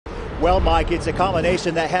Well, Mike, it's a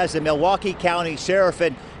combination that has the Milwaukee County Sheriff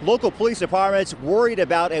and local police departments worried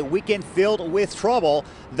about a weekend filled with trouble.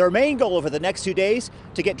 Their main goal over the next 2 days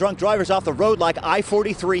to get drunk drivers off the road like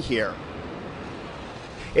I-43 here.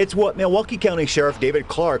 It's what Milwaukee County Sheriff David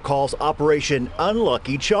Clarke calls Operation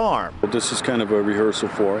Unlucky Charm. This is kind of a rehearsal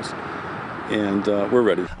for us, and we're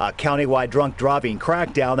ready. A countywide drunk driving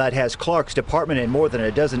crackdown that has Clarke's department and more than a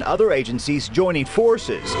dozen other agencies joining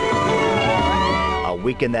forces. A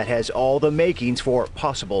weekend that has all the makings for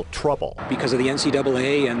possible trouble. Because of the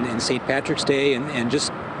NCAA and St. Patrick's Day and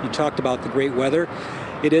just, you talked about the great weather,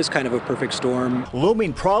 it is kind of a perfect storm.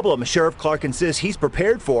 Looming problem Sheriff Clarke insists he's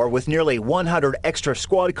prepared for with nearly 100 extra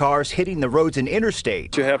squad cars hitting the roads and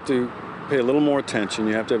interstate. You have to pay a little more attention.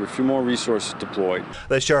 You have to have a few more resources deployed.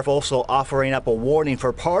 The sheriff also offering up a warning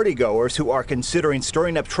for partygoers who are considering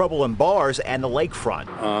stirring up trouble in bars and the lakefront.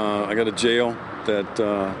 I got a jail that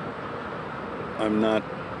I'm not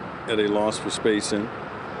at a loss for space in,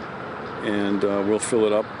 and we'll fill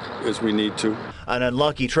it up as we need to. An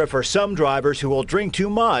unlucky trip for some drivers who will drink too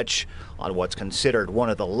much on what's considered one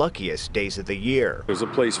of the luckiest days of the year. There's a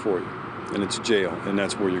place for you, and it's jail, and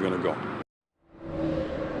that's where you're going to go.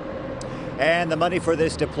 And the money for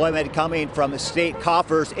this deployment coming from state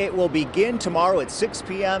coffers. It will begin tomorrow at 6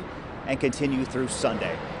 p.m. and continue through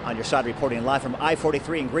Sunday. On your side, reporting live from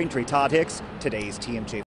I-43 in Greentree, Todd Hicks, today's TMJ.